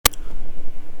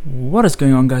What is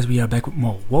going on, guys? We are back with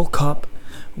more World Cup.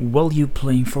 Welli0u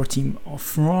playing for Team of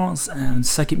France and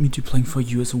Psychicmewtwo playing for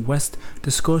US West. The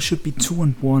score should be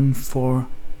 2-1 for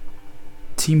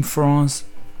Team France.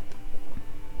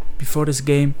 Before this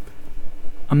game,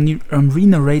 I'm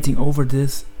re-narrating over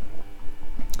this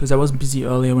because I was busy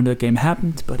earlier when the game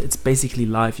happened, but it's basically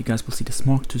live. You guys will see the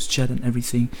Smarttus chat and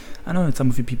everything. I know that some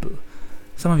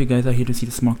of you guys are here to see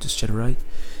the Smarttus chat, right?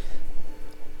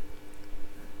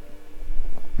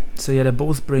 So yeah, they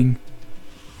both bring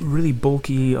really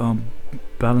bulky,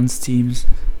 balanced teams.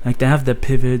 Like, they have their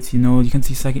pivots, you know. You can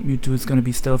see Psychicmewtwo is gonna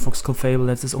be Stealth Fox Clefable,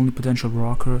 that's his only potential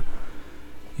rocker.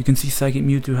 You can see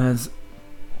Psychicmewtwo has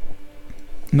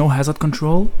no hazard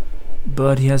control,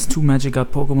 but he has two Magic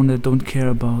Guard Pokemon that don't care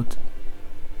about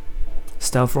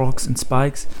Stealth Rocks and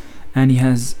Spikes, and he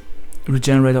has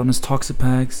Regenerator on his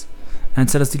Toxapex, and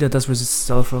Celesteela does resist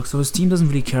Stealth Rocks, so his team doesn't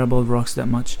really care about rocks that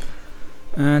much.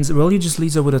 And Welli0u just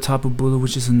leads her with a Tapu Bulu,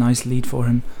 which is a nice lead for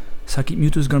him.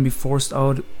 Psychicmewtwo is going to be forced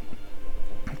out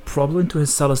probably into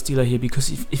his Celesteela here,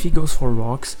 because if he goes for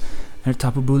rocks and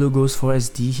Tapu Bulu goes for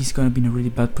SD, he's going to be in a really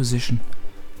bad position.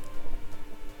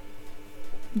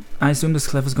 I assume this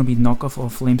Clef is going to be knockoff or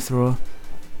Flamethrower.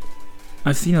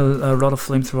 I've seen a lot of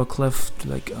Flamethrower Clef to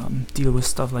like deal with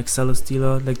stuff like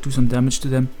Celesteela, like do some damage to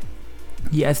them.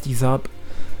 He SDs up,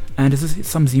 and this is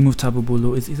some Z-move Tapu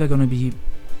Bulu. It's either going to be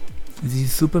Z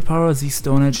Superpower, Z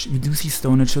Stone Edge. We do see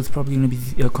Stone Edge, so it's probably going to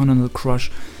be Continental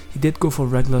Crush. He did go for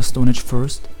regular Stone Edge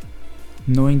first,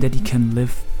 knowing that he can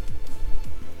live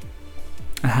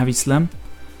a Heavy Slam,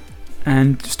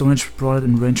 and Stone Edge brought it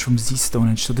in range from Z Stone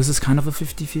Edge. So this is kind of a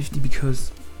 50-50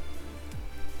 because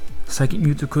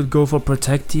Psychicmewtwo could go for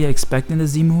Protect here, expecting the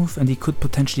Z move, and he could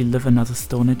potentially live another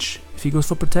Stone Edge if he goes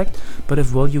for Protect. But if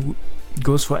Welli0u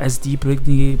goes for SD,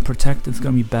 predicting Protect, it's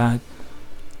going to be bad.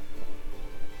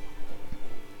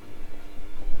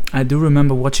 I do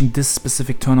remember watching this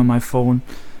specific turn on my phone,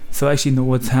 so I actually know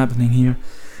what's happening here.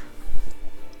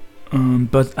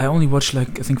 But I only watched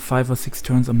like, I think 5 or 6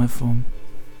 turns on my phone.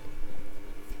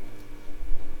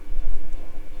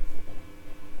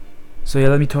 So yeah,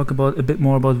 let me talk about a bit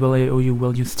more about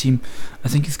Welli0u's team. I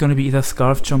think he's gonna be either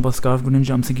Scarf Jump or Scarf Greninja.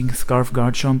 I'm thinking Scarf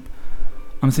Guard Jump.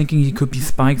 I'm thinking he could be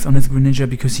Spikes on his Greninja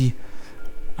because he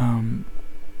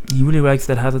really likes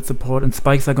that hazard support, and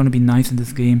Spikes are going to be nice in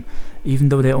this game. Even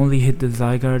though they only hit the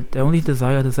Zygarde,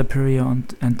 the Superior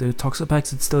and the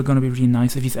Toxapex, it's still going to be really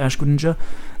nice if he's Ash Greninja.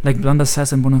 Like Blunder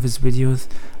says in one of his videos,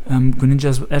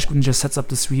 Ash Greninja sets up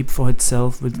the sweep for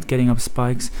itself with getting up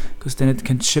Spikes, because then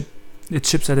it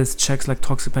chips at its checks like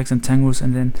Toxapex and Tangrowth,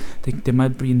 and then they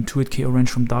might be in 2-hit KO range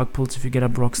from Dark Pulse if you get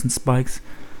up Rocks and Spikes.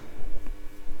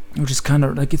 Which is kind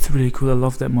of, like, it's really cool. I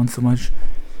love that mon so much.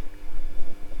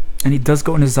 And he does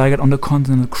go in his Zygarde on the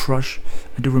Continental Crush.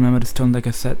 I do remember this turn, like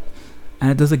I said. And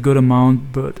it does a good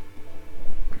amount, but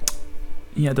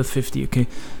yeah, it does 50, okay.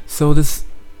 So this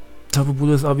Tapu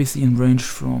Bulu is obviously in range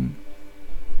from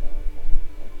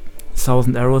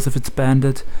 1000 arrows if it's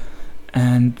banded.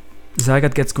 And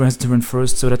Zygarde gets Grass Turn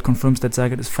first, so that confirms that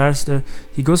Zygarde is faster.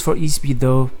 He goes for E-Speed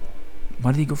though.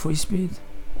 Why did he go for E-Speed?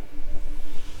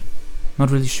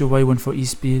 Not really sure why he went for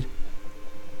E-Speed.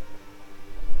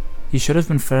 He should have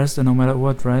been faster no matter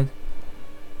what, right?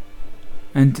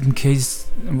 And in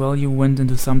case Welli0u went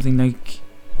into something like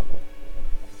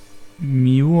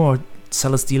Mew or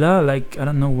Celesteela, like, I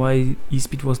don't know why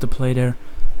E-Speed was the play there.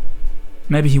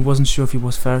 Maybe he wasn't sure if he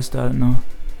was faster, I don't know.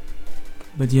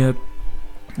 But yeah,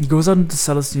 he goes out into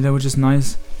Celesteela, which is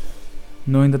nice,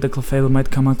 knowing that the Clefable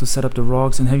might come out to set up the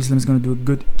rocks, and Heavy Slam is going to do a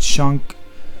good chunk.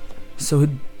 So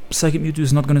Psychicmewtwo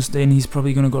is not going to stay, and he's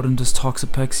probably going to go into his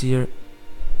Toxapex here.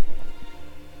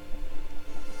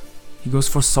 He goes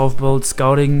for Softball,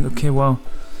 Scouting, okay, wow.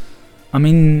 I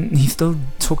mean, he still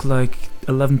took like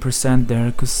 11%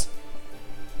 there, because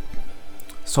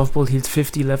Softball healed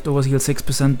 50, Leftovers heal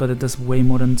 6%, but it does way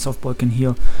more than Softball can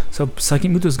heal. So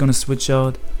Psychicmewtwo is gonna switch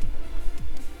out.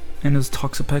 And his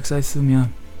Toxapex, I assume, yeah.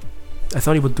 I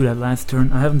thought he would do that last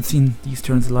turn. I haven't seen these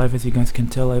turns live, as you guys can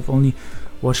tell. I've only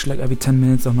watched like every 10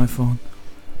 minutes on my phone.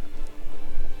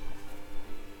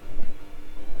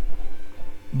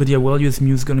 But yeah, Welli0u's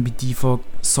Mew is gonna be Defog,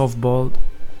 Softball,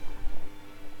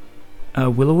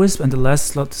 Will-O-Wisp, and the last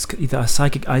slot is either a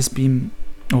Psychic Ice Beam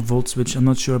or Volt Switch. I'm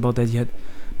not sure about that yet.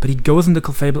 But he goes in the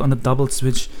Clefable on a double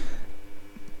switch.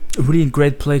 A really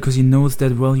great play, because he knows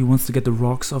that Welli0u wants to get the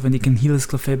rocks off, and he can heal his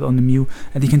Clefable on the Mew,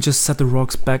 and he can just set the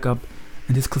rocks back up.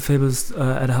 And his Clefable is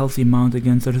at a healthy amount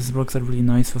again, so his rocks are really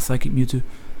nice for Psychicmewtwo.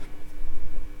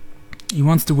 He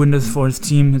wants to win this for his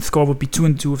team. His score would be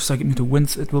 2-2 if Psychicmewtwo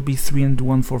wins. It will be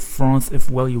 3-1 for France if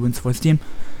Welli0u wins for his team.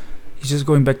 He's just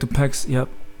going back to packs, yep.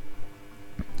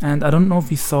 And I don't know if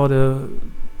he saw the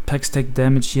Pex take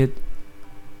damage yet,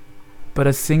 but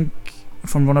I think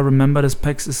from what I remember, this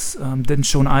Pex is didn't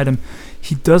show an item.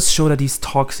 He does show that he's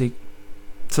toxic.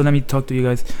 So let me talk to you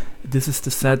guys. This is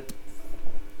the set.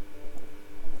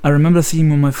 I remember seeing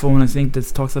him on my phone. I think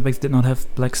this Toxapex did not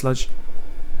have Black Sludge.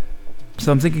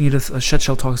 So I'm thinking it is a Shed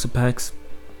Shell Toxapex.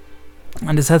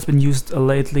 And this has been used a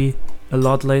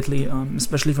lot lately,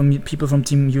 especially from people from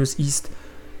Team US East.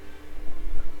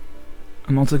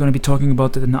 I'm also going to be talking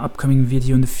about it in an upcoming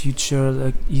video in the future,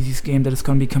 like Easy's game that is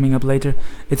going to be coming up later.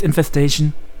 It's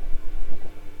Infestation,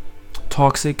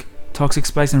 Toxic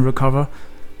Spikes and Recover.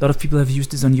 A lot of people have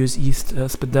used this on US East.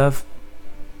 Spadev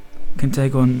can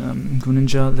take on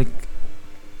Greninja, like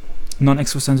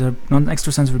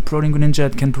non-extrasensory Protein Greninja.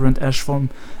 It can prevent Ash from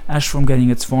getting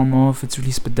its form off. It's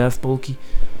really Spadev bulky.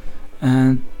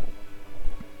 And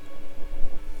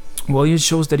Welli0u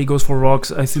shows that he goes for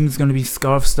rocks. I assume it's going to be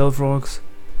Scarf Stealth Rocks.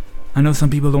 I know some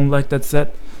people don't like that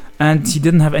set. And he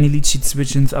didn't have any lead sheet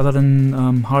switch-ins other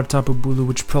than Hard Tapu Bulu,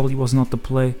 which probably was not the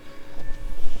play.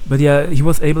 But yeah, he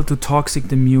was able to Toxic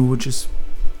the Mew, which is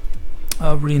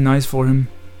really nice for him.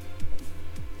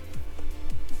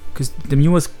 Because the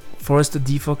Mew was forced to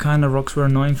default kinda, rocks were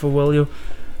annoying for Welli0u.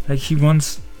 Like he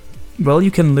wants...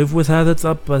 Welli0u can live with hazards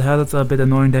up, but hazards are a bit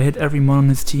annoying. They hit every mon on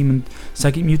his team, and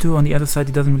Psychicmewtwo on the other side,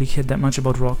 he doesn't really care that much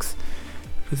about rocks.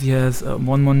 Because he has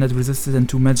one mon that resisted and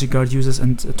two Magic Guard users,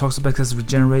 and Toxapex has a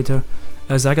Regenerator.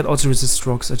 Zygarde also resists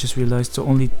rocks, I just realized, so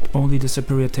only the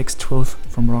Superior takes 12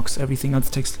 from rocks. Everything else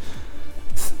takes...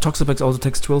 Toxapex also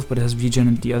takes 12, but it has Regen,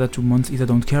 and the other two mons either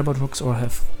don't care about rocks or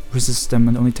have resist them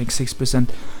and only take 6%.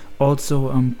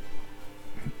 Also,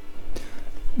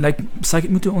 like,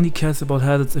 Psychicmewtwo only cares about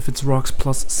hazards if it's rocks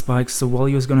plus spikes, so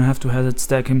Welli0u is gonna have to hazard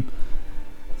stack him.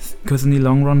 Because in the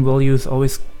long run, Welli0u is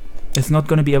always... It's not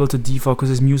gonna be able to defog because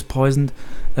his Mew's poisoned.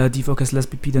 Defog has less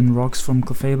BP than rocks from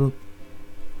Clefable.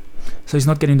 So he's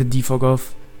not getting the defog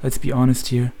off, let's be honest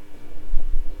here.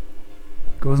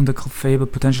 Goes into Clefable,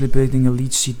 potentially building a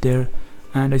lead sheet there.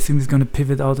 And I think he's gonna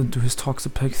pivot out into his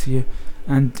Toxapex here.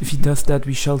 And if he does that,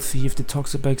 we shall see if the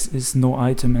Toxapex is no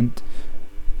item. And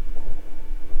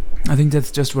I think that's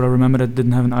just what I remember, that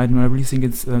didn't have an item. I really think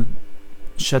it's a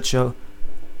Shed Shell.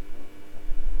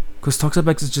 Because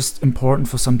Toxapex is just important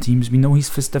for some teams. We know he's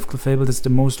Fist Def Clefable, that's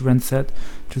the most ran set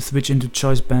to switch into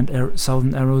Choice Band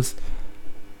 1000 Arrows.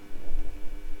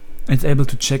 It's able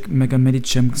to check Mega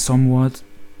Medicham somewhat.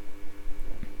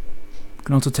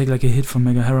 Can also take like a hit from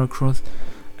Mega Heracross.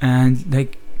 And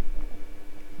like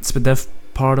Spadev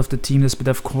part of the team, the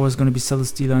Spadev core is going to be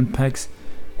Celesteela and Pex.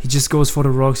 He just goes for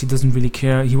the rocks, he doesn't really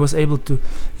care. He would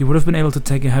have been able to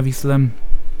take a heavy slam.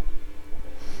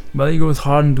 But he goes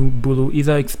hard into Bulu,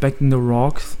 either expecting the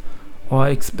rocks or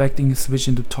expecting a switch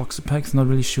into Toxapex. Not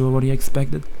really sure what he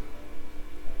expected.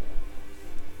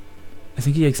 I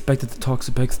think he expected the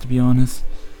Toxapex, to be honest.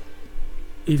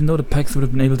 Even though the Pex would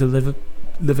have been able to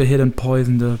live a hit and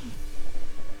poison the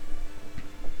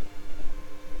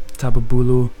Tapu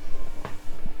Bulu.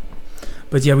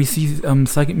 But yeah, we see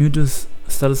Psychicmewtwo's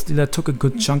Celesteela took a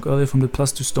good chunk earlier from the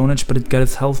 +2 Stone Edge, but it got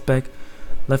its health back.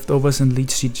 Leftovers and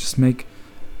Leech Seed just make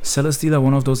Celesteela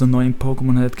one of those annoying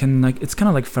Pokemon that can, like, it's kind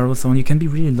of like Ferrothorn. You can be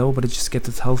really low, but it just gets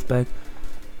its health back.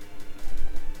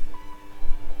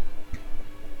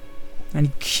 And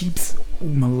he keeps... Oh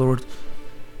my lord.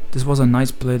 This was a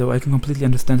nice play though. I can completely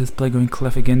understand his play going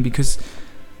Clef again, because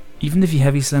even if he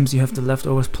heavy slams, you have the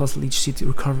leftovers plus Leech Seed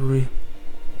recovery.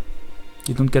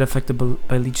 You don't get affected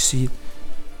by Leech Seed.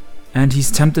 And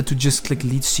he's tempted to just click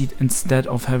Leech Seed instead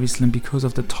of Heavy Slam because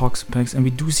of the Toxapex. And we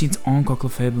do see its Encore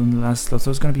Clefable in the last slot. So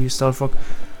it's gonna be Stealth Rock,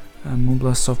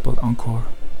 Moonblast, Softball, Encore.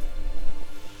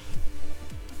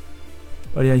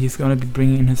 But yeah, he's gonna be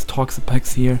bringing in his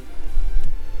Toxapex here.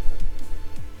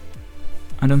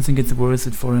 I don't think it's worth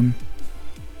it for him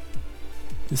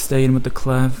to stay in with the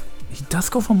Clef. He does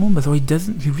go for Moonblast, or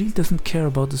he really doesn't care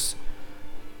about this.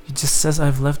 He just says, I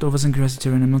have leftovers in Grassy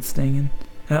Terrain, I'm not staying in.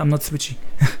 I'm not switching.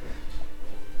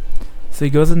 So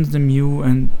he goes into the Mew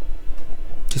and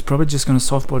he's probably just gonna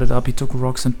softball it up. He took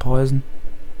rocks and poison.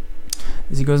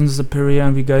 As he goes into Superior,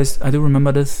 and we guys, I do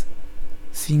remember this,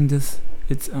 seeing this.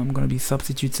 It's gonna be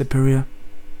Substitute Superior.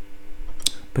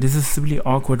 But this is really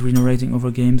awkward re-narrating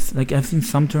over games. Like, I've seen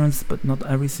some turns, but not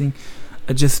everything.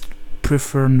 I just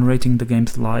prefer narrating the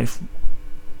games live.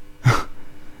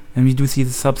 And we do see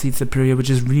the Substitute Superior, which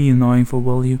is really annoying for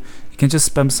Welli0u. You can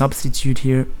just spam Substitute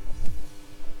here.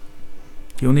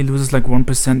 He only loses like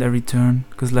 1% every turn,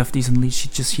 because lefties and Leech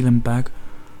Seed just heal him back.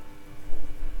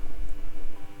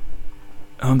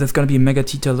 That's gonna be a Mega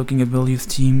Tita looking at Welli0u's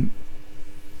team.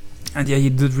 And yeah, he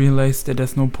did realize that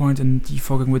there's no point in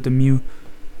defogging with the Mew.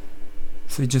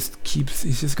 So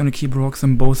he's just gonna keep rocks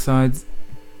on both sides.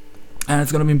 And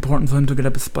it's gonna be important for him to get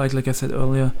up a spike, like I said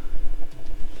earlier.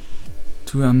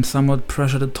 To somewhat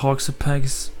pressure the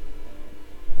Toxapex.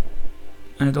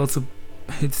 And it also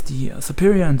hits the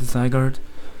Superior and the Zygarde.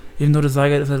 Even though the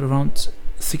Zygarde is at around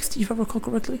 60 if I recall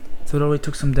correctly. So it already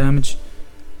took some damage.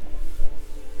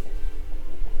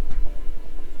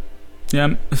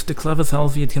 Yeah, if the Clef is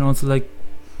healthy, it can also like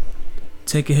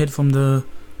take a hit from the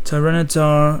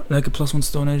Tyranitar, like a +1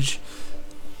 Stone Edge.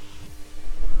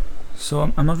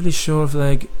 So I'm not really sure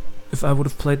if I would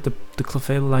have played the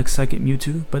Clefable like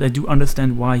Psychicmewtwo, but I do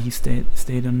understand why he stayed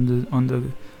on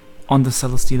the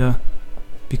Celesteela.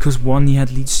 Because one, he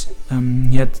had Leech,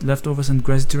 he had leftovers and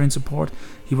Grassy Terrain support.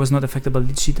 He was not affected by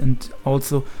Leech Seed, and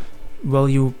also, well,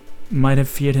 you might have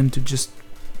feared him to just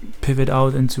pivot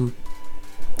out into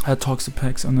a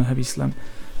Toxapex on a Heavy Slam.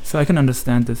 So I can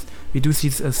understand this. We do see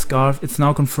a Scarf. It's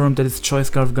now confirmed that it's Choice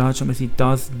Scarf Garchomp, as he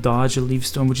does dodge a Leaf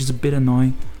Storm, which is a bit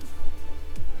annoying.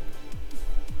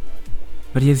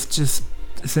 But he is just,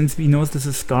 since we know this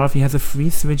is Scarf, he has a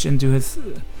free switch into his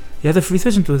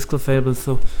Clefable,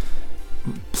 so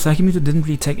Psychicmewtwo didn't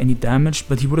really take any damage,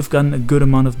 but he would have gotten a good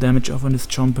amount of damage off on his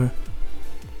Chomper.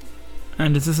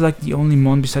 And this is like the only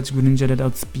Mon besides Greninja that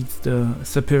outspeeds the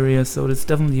Superior, so it's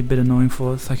definitely a bit annoying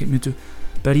for Psychicmewtwo.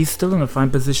 But he's still in a fine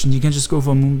position. You can just go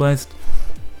for a Moonblast,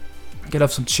 get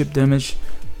off some chip damage.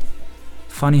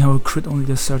 Funny how a crit only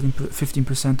does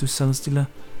 15% to Celesteela.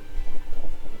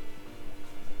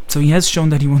 So he has shown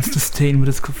that he wants to stay in with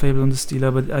his Clefable on the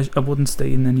Steela, but I wouldn't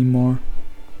stay in anymore.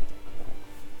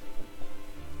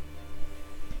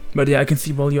 But yeah, I can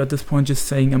see Welli0u at this point just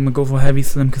saying, I'm gonna go for Heavy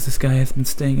Slam because this guy has been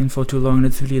staying in for too long and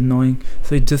it's really annoying.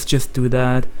 So he just do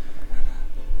that.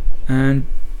 And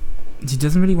he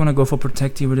doesn't really want to go for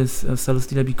Protect here with his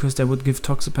Celesteela, because that would give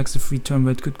Toxapex a free turn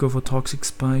where it could go for Toxic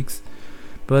Spikes.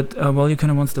 But Welli0u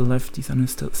kind of wants the lefties on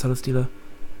his Celesteela.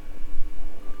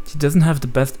 He doesn't have the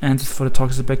best answers for the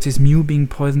Toxapex. His Mew being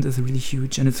poisoned is really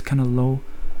huge and it's kind of low.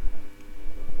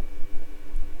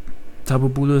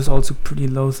 Tabubulu is also pretty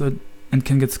low, so and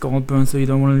can get Scald Burn, so you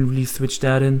don't want to really switch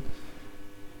that in.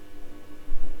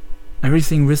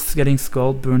 Everything risks getting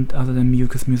Scald Burned other than Mew,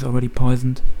 because Mew is already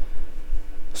poisoned.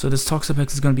 So this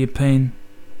Toxapex is going to be a pain.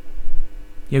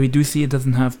 Yeah, we do see it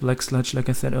doesn't have Black Sludge, like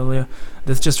I said earlier.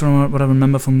 That's just from what I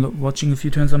remember from watching a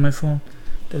few turns on my phone.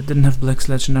 That it didn't have Black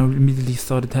Sludge, and I immediately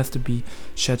thought it has to be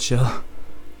Shed Shell.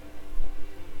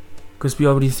 Because we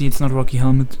already see it's not Rocky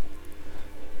Helmet.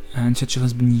 And Shed Shell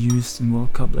has been used in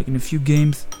World Cup, like in a few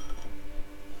games.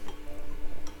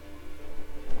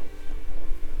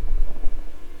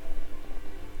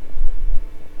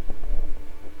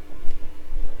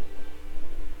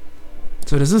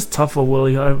 So this is tough for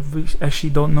Welli0u. I actually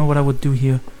don't know what I would do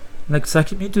here. Like,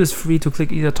 Psychicmewtwo is free to click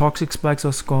either Toxic Spikes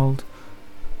or Scald.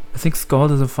 I think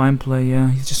Scald is a fine play,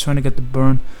 yeah. He's just trying to get the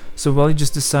burn. So Welli0u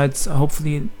just decides,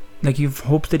 hopefully, like he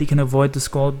hopes that he can avoid the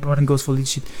Scald burn and goes for Leech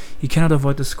Seed. He cannot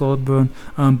avoid the Scald burn.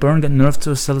 Burn get nerfed to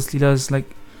Celesteela is like,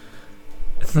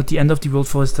 it's not the end of the world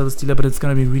for his Celesteela, but it's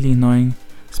gonna be really annoying.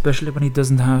 Especially when he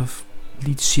doesn't have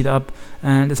Leech Seed up.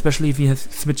 And especially if he has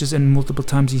switches in multiple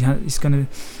times, he's gonna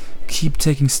keep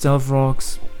taking Stealth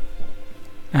Rocks,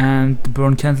 and the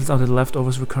burn cancels out the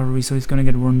leftovers recovery, so he's gonna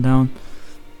get worn down.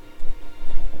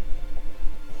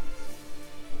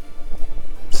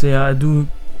 So yeah, I do,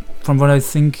 from what I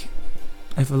think,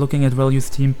 if we're looking at Welli0u's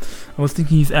team, I was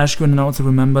thinking he's Ashgren, and I also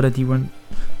remember that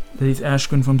he's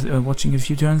Ashgren from watching a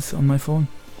few turns on my phone.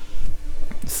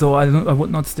 So I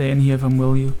would not stay in here if I'm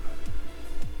Welli0u.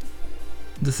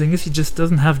 The thing is, he just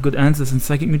doesn't have good answers, and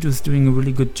Psychicmewtwo is doing a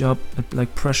really good job at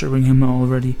like pressuring him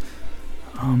already.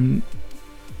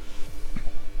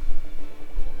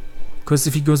 Because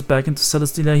if he goes back into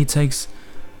Celesteela, he takes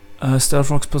Stealth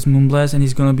Rocks plus Moonblast, and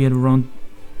he's gonna be at around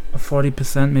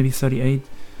 40%, maybe 38%,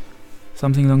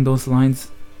 something along those lines.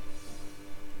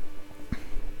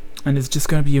 And it's just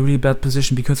gonna be a really bad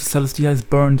position because the Celesteela is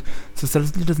burned, so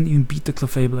Celesteela doesn't even beat the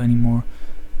Clefable anymore.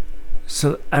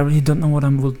 So I really don't know what I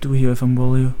will do here if I'm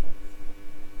Welli0u.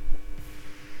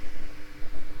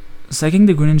 Sacking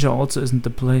the Greninja also isn't the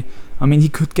play. I mean, he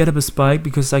could get up a Spike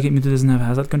because Psychicmewtwo doesn't have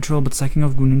hazard control, but sacking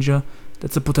off Greninja,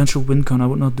 that's a potential win con. I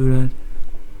would not do that.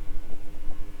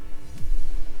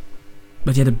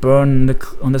 But yeah, the burn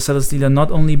on the Celesteela,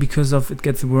 not only because of it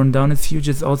gets worn down, it's huge,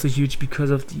 it's also huge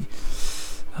because of the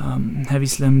Heavy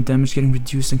Slam damage getting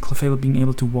reduced and Clefable being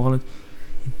able to wall it.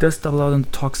 He does double out on the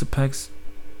Toxapex.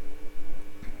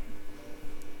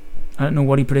 I don't know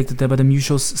what he predicted there, but the Mew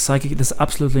shows Psychic does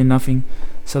absolutely nothing.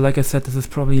 So like I said, this is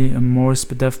probably a more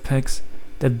Spadef Pex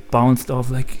that bounced off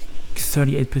like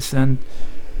 38%.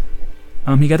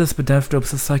 He got a Spadaf drop,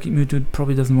 so Psychicmewtwo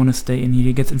probably doesn't want to stay in here.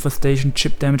 He gets Infestation,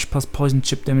 chip damage plus poison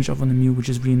chip damage off on the Mew, which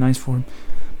is really nice for him.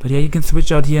 But yeah, you can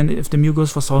switch out here, and if the Mew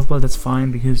goes for Softball, that's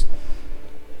fine, because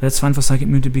that's fine for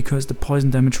Psychicmewtwo, because the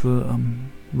poison damage will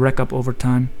rack up over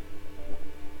time.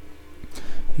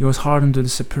 He goes hard into the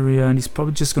Superior, and he's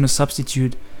probably just gonna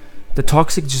substitute. The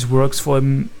Toxic just works for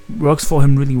him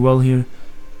really well here,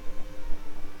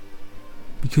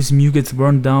 because Mew gets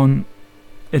worn down.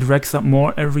 It racks up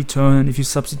more every turn. If you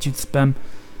substitute spam,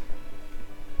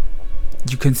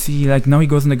 you can see, like, now he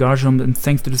goes in the guard jump, and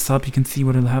thanks to the sub, you can see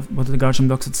what the guard jump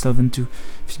locks itself into.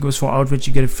 If he goes for Outrage,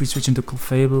 you get a free switch into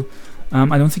Clefable.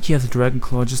 I don't think he has a Dragon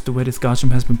Claw, just the way this guard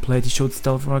jump has been played. He showed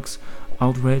Stealth Rocks,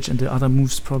 Outrage, and the other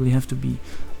moves probably have to be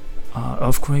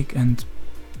Earthquake, and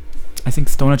I think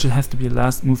Stone Edge has to be the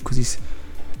last move, because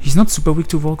he's not super weak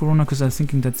to Volcarona, because I'm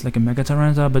thinking that's like a Mega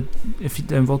Tyranitar, but if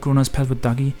Volcarona is paired with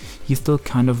Dougie, he's still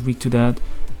kind of weak to that,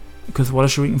 because Water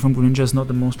Shuriken from Greninja is not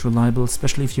the most reliable,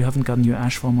 especially if you haven't gotten your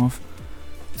Ash form off.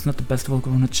 It's not the best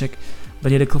Volcarona check.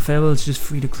 But yeah, the Clefable is just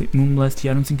free to click Moonblast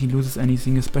here. I don't think he loses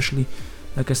anything, especially,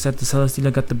 like I said, the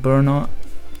Celesteela got the burner,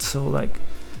 so like,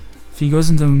 if he goes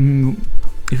into Mew,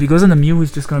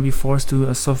 he's just gonna be forced to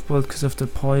a Softball because of the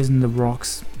poison, the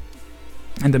rocks,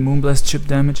 and the Moonblast chip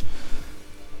damage.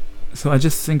 So I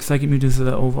just think Psychicmewtwo is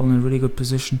overall in a really good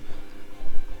position.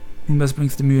 Moonblast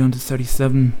brings the Mew down to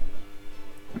 37.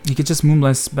 He could just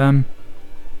Moonblast spam.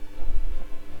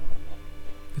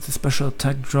 It's a special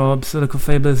attack drop, so the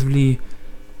Clefable is in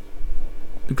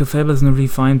a really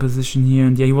fine position here.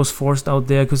 And yeah, he was forced out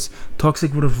there because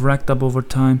Toxic would have racked up over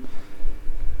time.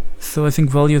 So I think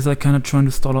Welli0u is like kind of trying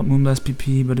to stall out Moonblast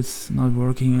PP, but it's not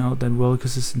working out that well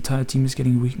because his entire team is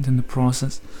getting weakened in the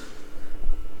process.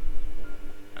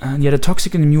 And yeah, the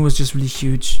Toxic in the Mew was just really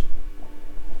huge.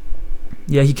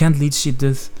 Yeah, he can't lead sheet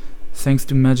this thanks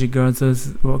to Magic Guard, so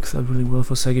this works out really well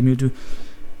for Psychicmewtwo.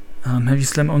 Heavy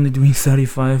Slam only doing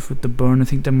 35 with the burn. I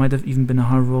think there might have even been a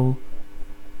hard roll.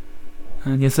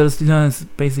 And yeah, Celesteela is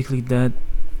basically dead.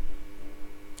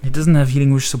 He doesn't have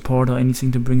Healing Wish support or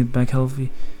anything to bring it back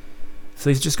healthy. So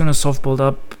he's just gonna Softball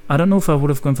up. I don't know if I would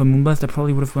have gone for Moonblast. I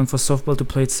probably would have gone for Softball to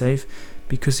play it safe,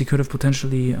 because he could have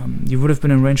potentially, you would have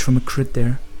been in range from a crit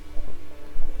there.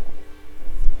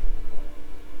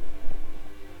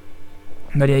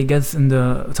 But yeah, he gets in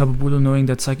the Tapu Bulu knowing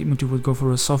that Psychicmewtwo would go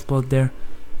for a Softball there.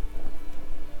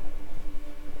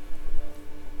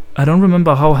 I don't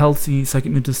remember how healthy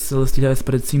Psychicmewtwo's Celesteela is,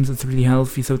 but it seems it's really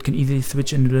healthy, so it can easily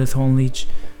switch into this Horn Leech.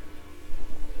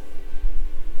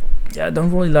 Yeah, I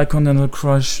don't really like Continental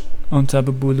Crush on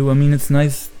Tapu Bulu. I mean, it's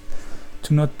nice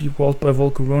to not be walled by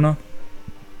Volcarona.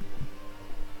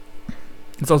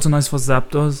 It's also nice for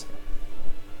Zapdos.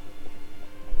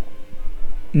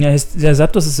 Yeah,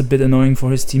 Zapdos is a bit annoying for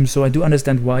his team, so I do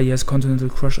understand why he has Continental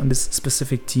Crush on this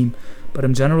specific team. But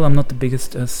in general, I'm not the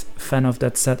biggest fan of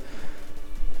that set.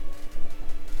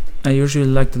 I usually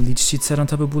like the Leech Seed set on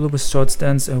Tapu Bulu with Short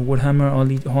Stance, Woodhammer or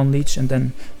Horn Leech, and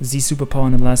then Z Superpower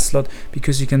in the last slot,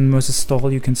 because you can versus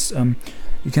Stall, you can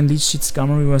Leech Seed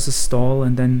Skarmory versus Stall,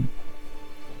 and then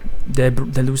they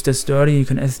lose their Sturdy, you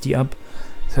can SD up,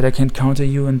 so they can't counter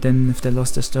you, and then if they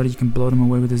lost their Sturdy, you can blow them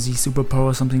away with a Z Superpower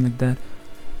or something like that.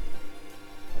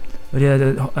 But yeah,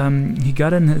 he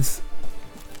got in his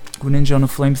Greninja on a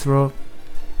Flamethrower.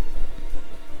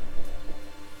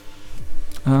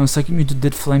 Psychicmewtwo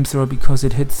did Flamethrower because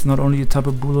it hits not only the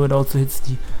Tapu Bulu, it also hits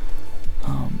the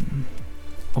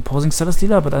opposing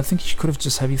Celesteela, but I think he could have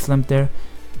just Heavy Slammed there,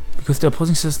 because the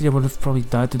opposing Celesteela would have probably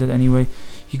died to that anyway.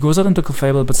 He goes out into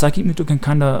Clefable, but Psychicmewtwo can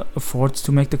kinda afford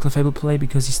to make the Clefable play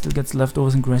because he still gets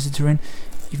leftovers in Grassy Terrain,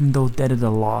 even though that is a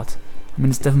lot. I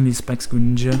mean, it's definitely Specs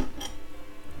Greninja.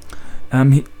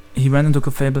 He ran into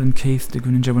Clefable in case the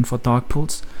Greninja went for Dark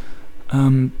Pulse.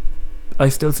 I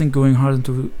still think going hard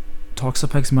into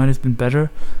Toxapex might have been better.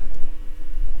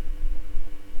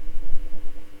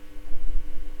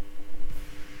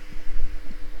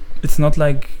 It's not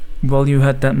like Welli0u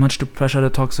had that much to pressure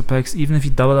the Toxapex. Even if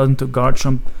you double out into Guard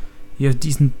Jump, you have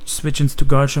decent switch-ins to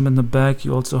Guard Jump in the back.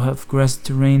 You also have Grassy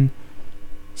Terrain,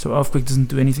 so Earthquake doesn't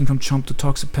do anything from Chomp to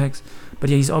Toxapex. But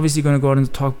yeah, he's obviously going to go out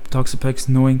into Toxapex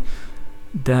knowing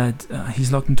that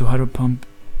he's locked into Hydro Pump.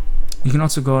 You can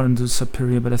also go out into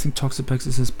Superior, but I think Toxapex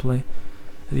is his play.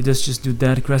 He does just do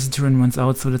that. Grassy Terrain runs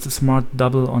out, so that's a smart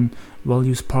double on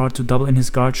Welli0u's part to double in his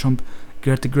Guard Jump,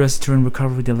 get the Grassy Terrain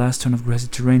recovery the last turn of Grassy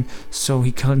Terrain, so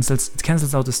he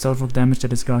cancels out the Stealth Rock damage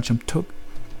that his Guard Jump took.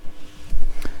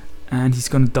 And he's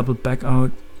gonna double back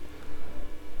out,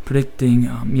 predicting,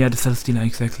 yeah, the Celesteela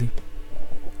exactly.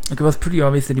 Like, it was pretty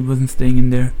obvious that he wasn't staying in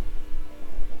there.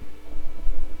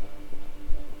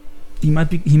 he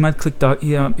might click Dark.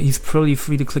 Yeah, he's probably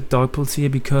free to click Dark Pulse here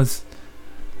because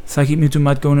Psychic Mewtwo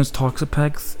might go in his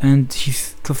Toxapex, and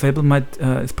his Clefable might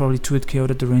is probably 2-hit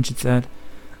KO'd at the range it's at.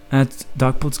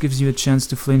 Dark Pulse gives you a chance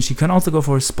to flinch. He can also go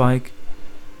for a Spike.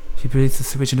 If he predicts the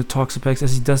switch into Toxapex,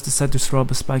 as he does decide to throw up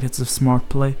a Spike, that's a smart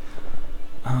play.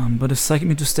 But if Psychic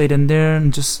Mewtwo stayed in there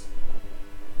and just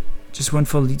went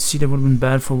for a lead seed, that would have been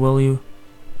bad for Welli0u.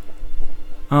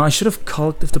 I should have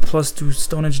calced if the +2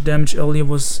 Stone Edge damage earlier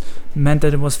meant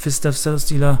that it was Fist Death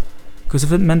Celesteela. Because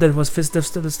if it meant that it was Fist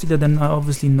Death Celesteela, then I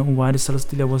obviously know why the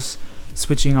Celesteela was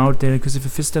switching out there. Because if a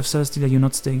Fist Death Celesteela, you're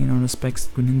not staying in on a Specs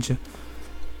Greninja.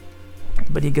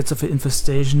 But he gets off an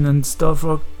Infestation, and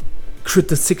Starfrog crit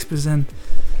the 6%.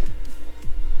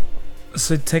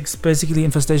 So it takes basically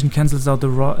Infestation cancels out the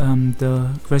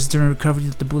Grassy Terrain recovery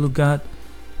that the Bulu got.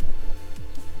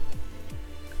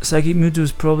 Psychic Mewtwo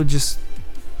is probably just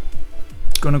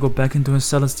gonna go back into his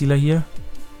Celesteela here.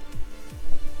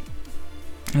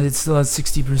 And it's still at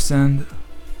 60%.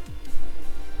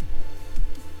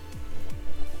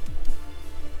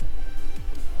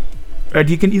 Right,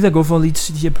 you can either go for lead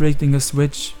seed here, predicting a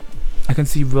switch. I can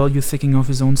see Welli0u thinking of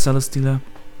his own Celesteela.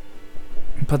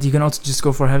 But you can also just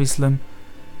go for Heavy Slim.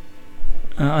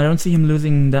 I don't see him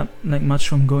losing that much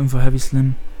from going for Heavy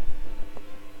Slim.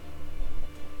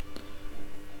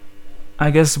 I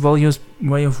guess Welli0u's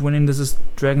way of winning this is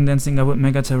Dragon Dancing up with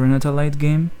Mega Tyranitar late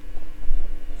game.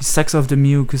 He sacks off the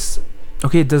Mew because,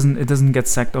 okay, it doesn't get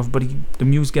sacked off, but the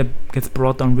Mew gets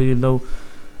brought down really low.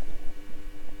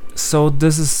 So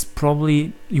this is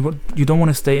probably you don't want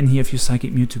to stay in here if you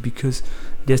Psychic Mewtwo, because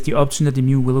there's the option that the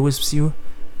Mew Will-O-Wisps you.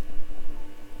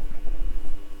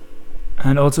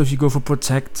 And also if you go for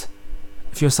Protect,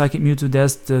 if you're Psychic Mewtwo,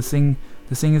 there's the thing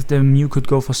is the Mew could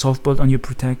go for Soft Bolt on your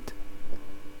Protect.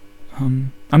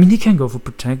 I mean, he can go for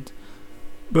Protect,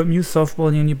 but Mew Soft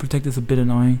Bolt on your Protect is a bit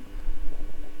annoying.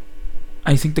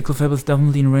 I think the Clefable is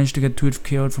definitely in range to get 2-hit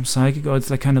KO'd from Psychic, or it's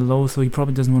like kinda low, so he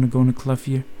probably doesn't want to go in a Clef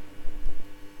here.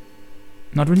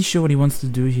 Not really sure what he wants to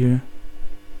do here.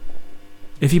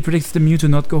 If he predicts the Mew to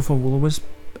not go for Will-O-Wisp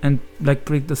and like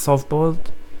predict the Soft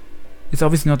Bolt, it's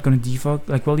obviously not going to defog.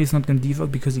 Like, Welli0u is not going to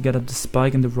defog because he got up the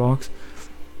Spike and the Rocks,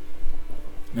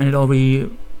 and it already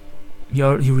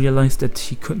he realized that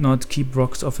he could not keep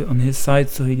Rocks off it on his side,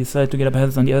 so he decided to get up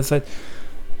Hazards on the other side.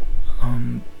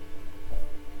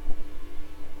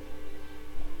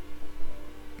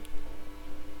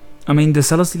 I mean, the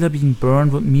Celesteela being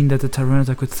burned would mean that the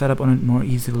Tyranitar could set up on it more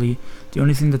easily. The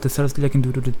only thing that the Celesteela can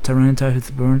do to the Tyranitar if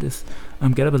it's burned is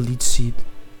get up a Leech Seed.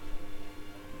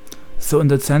 So in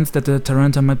the sense that the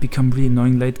Tyranitar might become really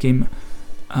annoying late game,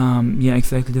 yeah,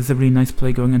 exactly, there's a really nice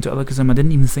play going into Alakazam. I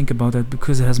didn't even think about that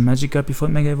because it has Magic Guard before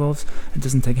it Mega Evolves. It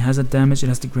doesn't take Hazard damage, it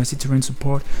has the Grassy Terrain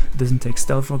support, it doesn't take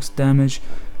Stealth Rocks damage,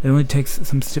 it only takes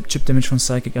some chip damage from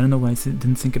Psychic. I don't know why I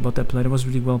didn't think about that play, that was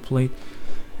really well played.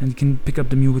 And he can pick up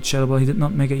the Mew with Shadow Ball. He did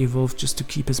not Mega Evolve just to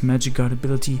keep his Magic Guard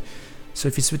ability. So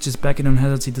if he switches back in on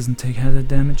Hazards, he doesn't take Hazard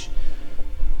damage.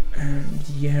 And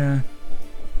yeah,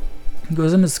 he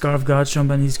goes on the Scarf Guard Jump,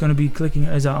 and he's gonna be clicking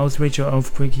as an Outrage or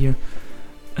Earthquake here.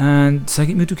 And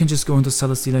Psychic Mewtwo can just go into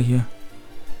Celesteela here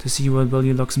to see what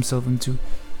Welli0u locks himself into.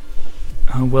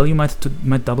 Welli0u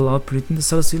might double out predicting the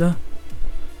Celesteela.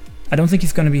 I don't think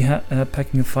he's gonna be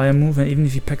packing a Fire move, and even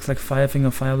if he packs like Fire Fang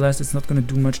or Fire Blast, it's not gonna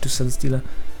do much to Celesteela.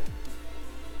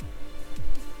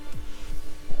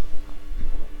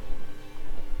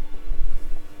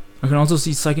 I can also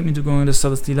see Psychic Mewtwo going into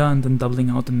Celesteela and then doubling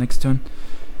out the next turn.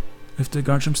 If the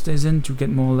Guard Jump stays in, to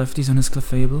get more lefties on his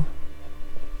Clefable.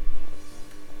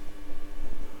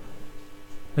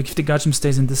 Like if the Guard Jump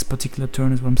stays in this particular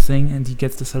turn is what I'm saying, and he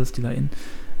gets the Celesteela in,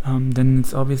 then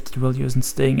it's obvious that Welli0u isn't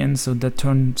staying in, so that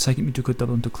turn Psychic Mewtwo could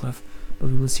double into Clef. But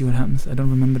we will see what happens. I don't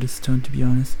remember this turn, to be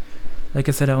honest. Like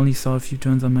I said, I only saw a few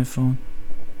turns on my phone.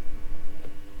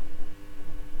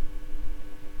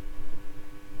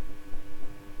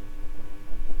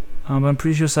 But I'm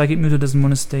pretty sure Psychic Mewtwo doesn't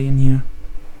want to stay in here.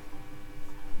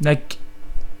 Like,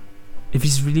 if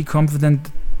he's really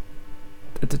confident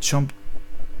that the jump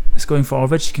is going for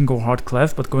Overwatch, he can go hard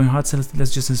Clef, but going hard Celesteela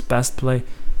is just his best play.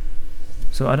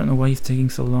 So I don't know why he's taking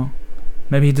so long.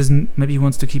 Maybe he doesn't. Maybe he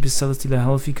wants to keep his Celesteela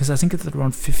healthy, because I think it's at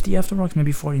around 50 after Rocks,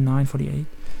 maybe 49, 48.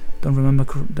 Don't remember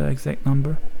the exact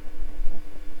number.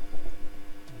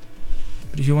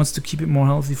 But if he wants to keep it more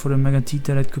healthy for the Mega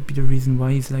Tita, that could be the reason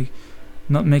why he's like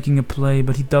not making a play,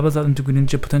 but he doubles out into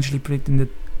Greninja, potentially predicting the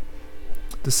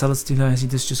Celesteela as he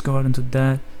does just go out into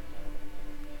that.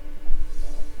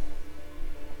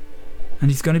 And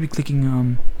he's gonna be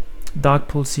clicking Dark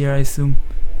Pulse here, I assume.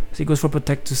 So he goes for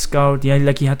Protect to Scout. Yeah,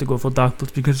 like he had to go for Dark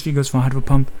Pulse, because if he goes for Hydro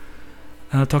Pump,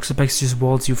 Toxapex just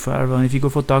walls you forever, and if you go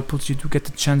for Dark Pulse, you do get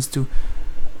the chance to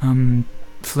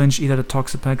flinch either the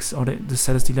Toxapex or the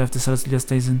Celesteela if the Celesteela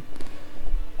stays in.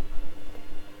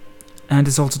 And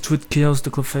it's also Twit kills the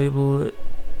Clefable,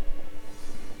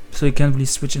 so you can't really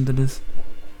switch into this.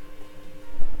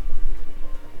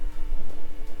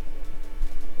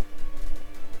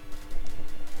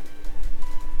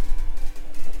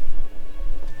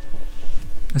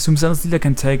 I assume Celesteela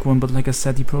can take one, but like I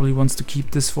said, he probably wants to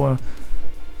keep this for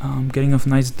getting off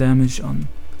nice damage on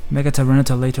Mega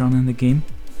Tyranitar later on in the game.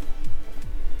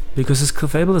 Because his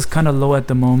Clefable is kind of low at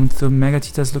the moment, so Mega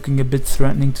Tita is looking a bit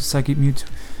threatening to Psychicmewtwo,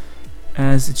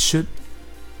 as it should.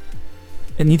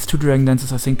 It needs 2 Dragon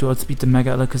Dances, I think, to outspeed the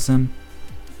Mega Alakazam.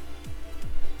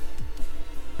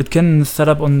 It can set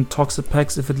up on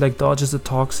Toxapex if it like dodges a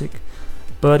Toxic,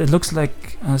 but it looks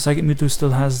like Psychicmewtwo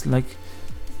still has like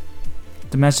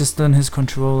the match is still in his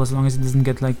control as long as he doesn't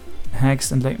get like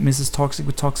hexed and like misses Toxic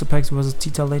with Toxapex versus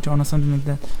Tita later on or something like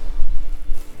that.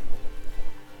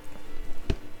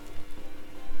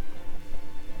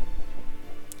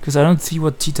 Because I don't see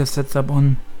what Tita sets up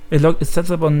on. It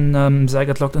sets up on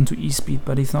Zygarde locked into E-Speed,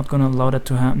 but he's not gonna allow that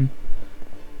to happen.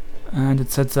 And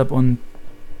it sets up on.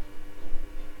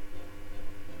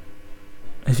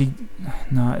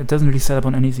 No, it doesn't really set up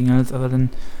on anything else other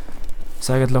than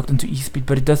Zygarde locked into E-Speed,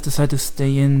 but it does decide to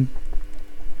stay in.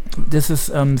 This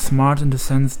is smart in the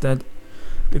sense that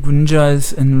the Greninja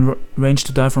is in range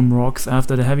to die from rocks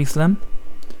after the Heavy Slam.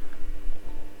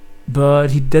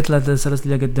 But he did let the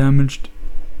Celesteela get damaged.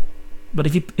 But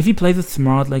if he plays it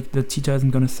smart, like the Tita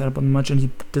isn't gonna set up on much, and he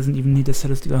doesn't even need the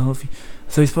Celesteela healthy,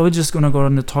 so he's probably just gonna go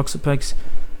on the Toxapex.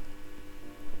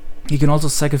 He can also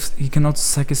sack his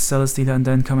Celesteela and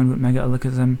then come in with Mega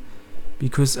Alakazam,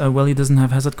 because Welli doesn't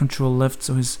have Hazard Control left,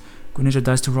 so his Greninja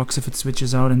dies to rocks if it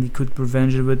switches out, and he could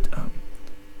revenge it with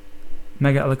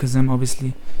Mega Alakazam,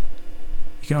 obviously.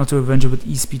 You can also revenge it with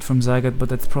E-Speed from Zygarde, but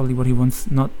that's probably what he wants.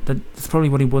 That's probably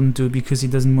what he wouldn't do, because he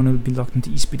doesn't want to be locked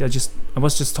into E-Speed. I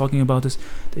was just talking about this,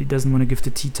 that he doesn't want to give the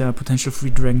Tita a potential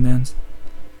free Dragon Dance.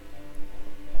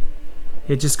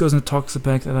 It just goes into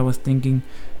Toxapex, as I was thinking.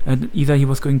 And either he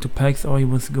was going to Pex or he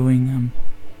was going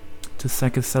to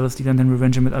sack his Celesteela and then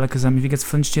revenge him with Alakazam. If he gets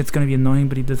flinched here, it's going to be annoying,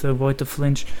 but he does avoid the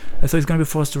flinch. So he's going to be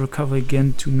forced to recover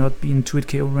again to not be in 2-hit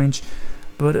KO range.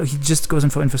 But he just goes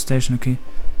in for Infestation, okay?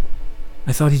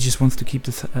 I thought he just wants to keep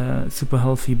this super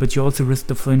healthy, but you also risk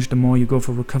the flinch the more you go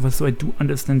for recover, so I do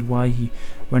understand why he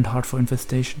went hard for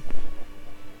Infestation.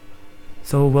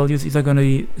 So Welli0u's either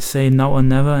gonna say now or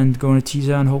never and go on a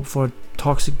teaser and hope for a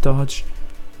Toxic dodge,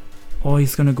 or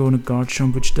he's gonna go on a Guard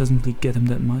Jump, which doesn't really get him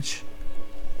that much.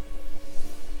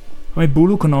 I mean,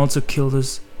 Bulu can also kill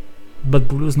this, but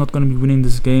Bulu is not gonna be winning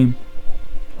this game,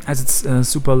 as it's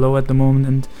super low at the moment,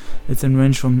 and it's in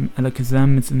range from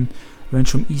Alakazam, it's in range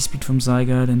from E-Speed from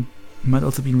Zygarde, and might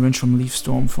also be in range from Leaf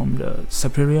Storm from the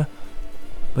Serperior.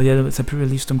 But yeah, the Serperior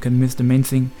Leaf Storm can miss. The main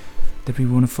thing that we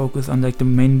want to focus on, like the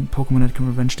main Pokemon that can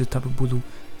revenge the Tapu Bulu,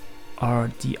 are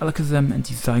the Alakazam and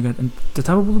the Zygarde. And the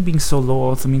Tapu Bulu being so low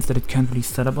also means that it can't really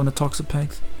set up on the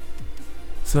Toxapex.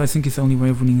 So I think his only way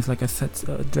of winning is, like I said,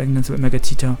 Dragon Dance with Mega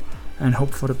Tita and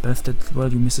hope for the best that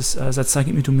Welli0u misses, that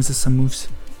Psychicmewtwo misses some moves.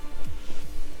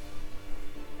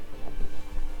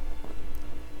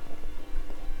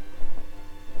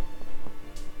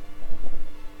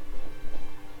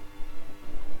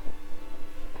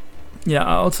 Yeah,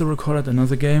 I also recorded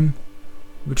another game,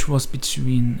 which was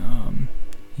between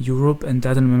Europe and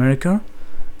Latin America.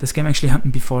 This game actually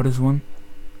happened before this one.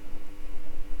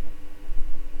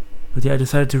 But yeah, I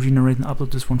decided to re-narrate and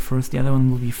upload this one first. The other one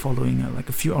will be following like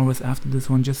a few hours after this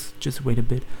one. Just wait a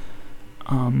bit.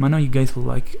 I know you guys will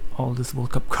like all this World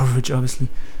Cup coverage, obviously.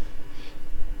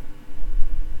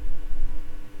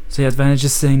 So yeah, Advantage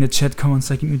is saying in the chat, come on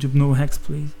Psychicmewtwo, no hacks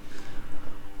please.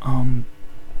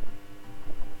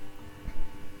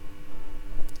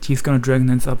 He's gonna Dragon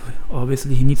Dance up,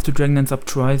 obviously. He needs to Dragon Dance up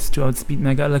twice to outspeed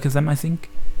Mega Alakazam, I think.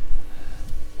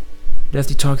 There's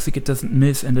the Toxic, it doesn't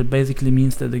miss, and it basically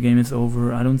means that the game is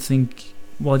over. I don't think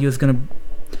Welli0u is gonna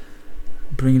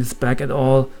bring this back at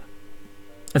all.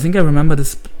 I think I remember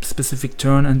this specific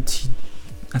turn, and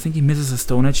I think he misses a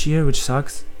Stone Edge here, which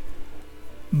sucks.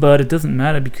 But it doesn't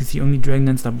matter, because he only Dragon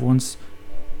Danced up once.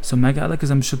 So Mega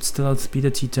Alakazam should still outspeed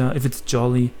a Tita, if it's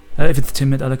if it's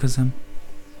timid Alakazam.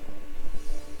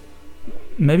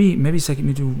 Maybe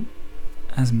Psychicmewtwo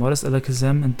has modest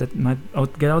Alakazam, and that might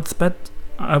get outsped.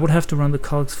 I would have to run the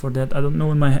calcs for that. I don't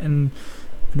know in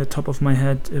the top of my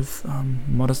head if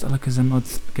modest Alakazam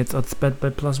gets outsped by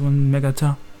 +1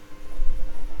 Megata.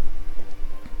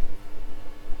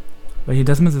 But he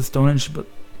does miss a Stone Edge, but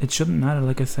it shouldn't matter,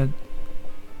 like I said.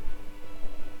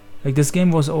 Like, this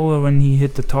game was over when he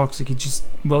hit the Toxic. He just,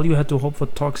 well, you had to hope for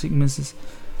Toxic misses.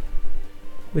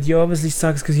 But he obviously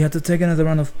sucks because he had to take another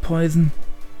round of Poison.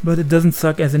 But it doesn't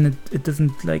suck as in it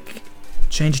doesn't, like,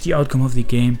 change the outcome of the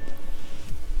game.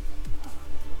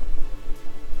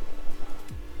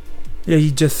 Yeah,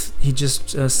 he just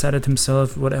said it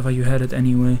himself, whatever, you had it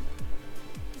anyway.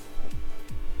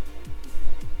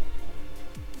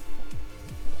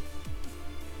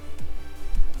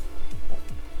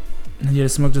 And yeah,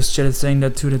 Smoke just chatted saying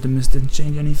that too, that the mist didn't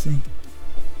change anything.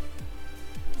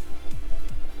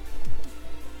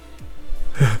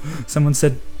 Someone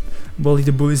said, Welli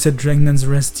the bully said Dragon's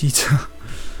rest Tita.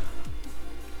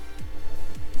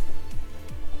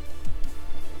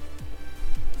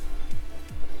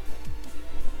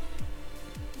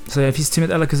 So yeah, if he's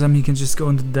timid Alakazam, he can just go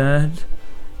into that.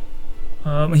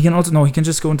 He can also, no, he can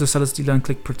just go into Celesteela and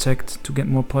click Protect to get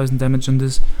more poison damage on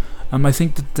this. I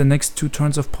think that the next 2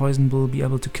 turns of poison will be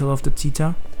able to kill off the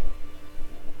Tita.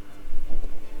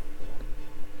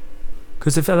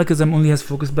 Because if Alakazam only has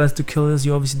Focus Blast to kill this,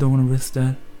 you obviously don't want to risk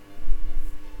that.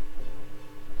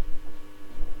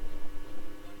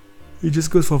 He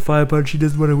just goes for Fire Punch, he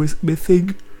doesn't want to risk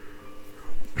missing.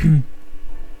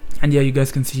 And yeah, you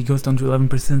guys can see he goes down to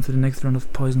 11%, so the next round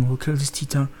of poison will kill this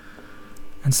Tita.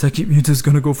 And Psychicmewtwo is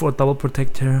gonna go for a double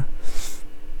Protect here.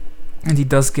 And he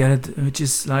does get it, which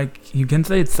is like, you can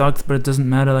say it sucks, but it doesn't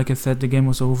matter. Like I said, the game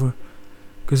was over.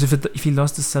 Because if he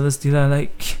lost the Celesteela,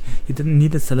 like, he didn't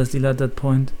need the Celesteela at that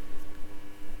point.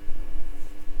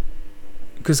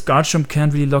 Because Garchomp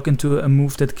can't really lock into a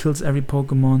move that kills every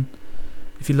Pokemon.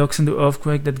 If he locks into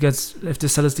Earthquake, that gets, if the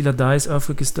Celesteela dies,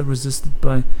 Earthquake is still resisted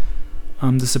by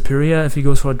the Superior. If he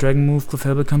goes for a Dragon move,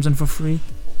 Clefable comes in for free.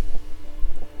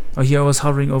 Oh, here I was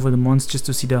hovering over the mons just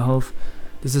to see their health.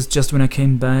 This is just when I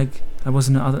came back. I was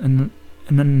in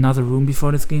another room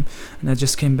before this game, and I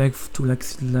just came back to like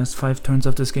the last 5 turns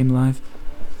of this game live.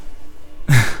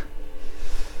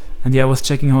 And yeah, I was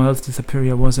checking how else the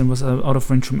Superior was, and was out of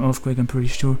range from Earthquake, I'm pretty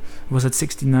sure. It was at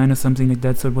 69 or something like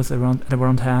that, so it was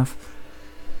around half.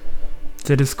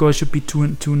 So the score should be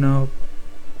 2-2 now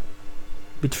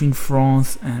between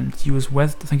France and US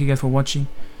West. Thank you guys for watching.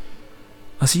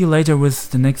 I'll see you later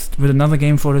with another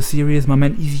game for the series. My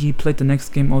man Easy played the next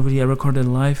game already. I recorded it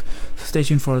live, so stay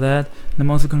tuned for that. And I'm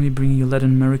also going to be bringing you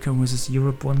Latin America versus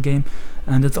Europe 1 game,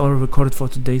 and that's all recorded for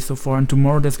today so far. And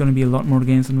tomorrow there's going to be a lot more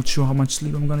games. I'm not sure how much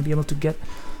sleep I'm going to be able to get.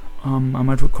 I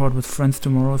might record with friends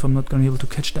tomorrow if I'm not going to be able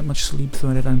to catch that much sleep,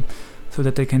 so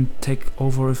that they can take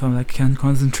over if I can't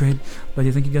concentrate. But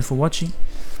yeah, thank you guys for watching,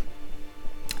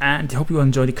 and I hope you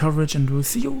enjoy the coverage, and we'll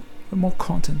see you with more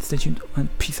content. Stay tuned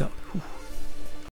and peace out.